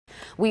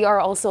We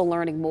are also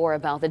learning more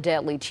about the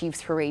deadly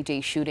Chiefs Parade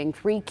Day shooting.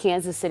 3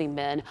 Kansas City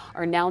men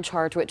are now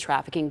charged with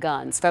trafficking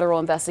guns. Federal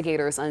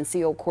investigators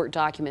unsealed court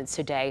documents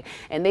today,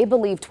 and they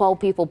believe 12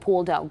 people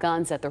pulled out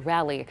guns at the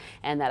rally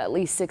and that at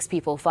least 6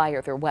 people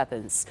fired their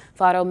weapons.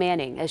 Fado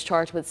Manning is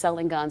charged with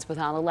selling guns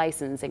without a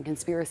license and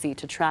conspiracy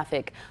to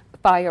traffic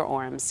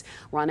firearms.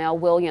 Ronell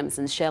Williams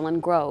and Shelyn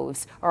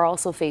Groves are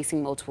also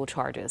facing multiple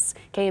charges.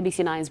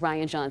 KMBC 9's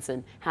Brian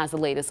Johnson has the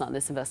latest on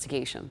this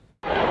investigation.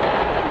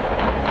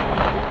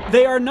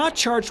 They are not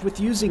charged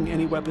with using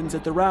any weapons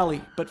at the rally,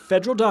 but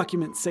federal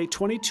documents say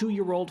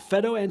 22-year-old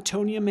Fado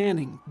Antonia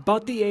Manning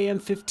bought the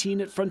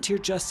AM-15 at Frontier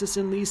Justice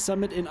in Lee's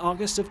Summit in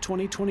August of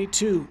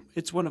 2022.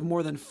 It's one of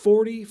more than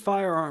 40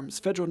 firearms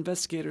federal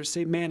investigators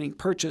say Manning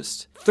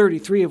purchased,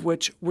 33 of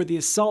which were the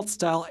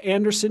assault-style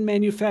Anderson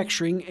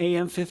Manufacturing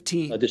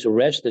AM-15. This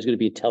arrest, there's going to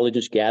be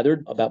intelligence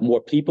gathered about more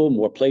people,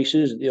 more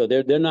places.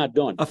 They're not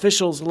done.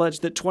 Officials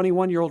allege that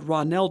 21-year-old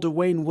Ronell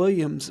Dwayne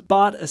Williams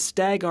bought a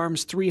Stag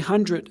Arms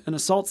 300, an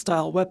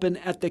assault-style weapon,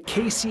 at the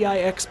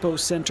KCI Expo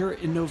Center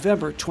in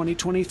November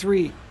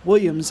 2023.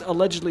 Williams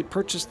allegedly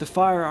purchased the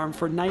firearm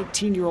for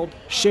 19-year-old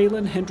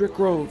Shelyn Hendrick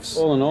Groves.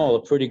 All in all,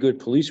 a pretty good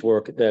police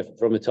work that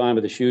from the time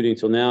of the shooting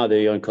till now,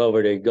 they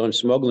uncovered a gun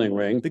smuggling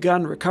ring. The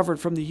gun recovered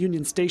from the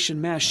Union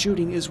Station mass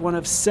shooting is one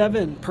of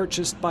 7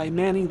 purchased by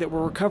Manning that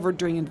were recovered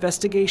during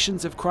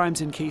investigations of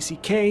crimes in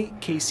KCK,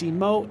 KC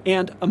Mo,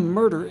 and a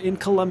murder in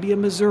Columbia,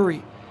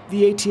 Missouri.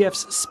 The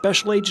ATF's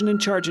special agent in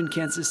charge in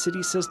Kansas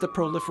City says the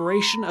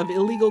proliferation of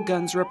illegal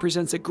guns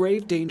represents a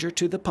grave danger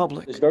to the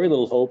public. There's very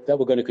little hope that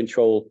we're going to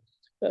control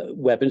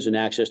weapons and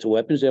access to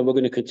weapons, and we're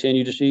going to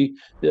continue to see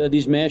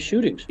these mass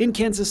shootings. In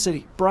Kansas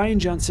City, Brian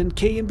Johnson,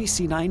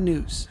 KMBC 9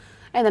 News.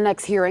 And the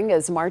next hearing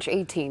is March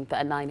 18th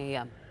at 9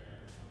 a.m.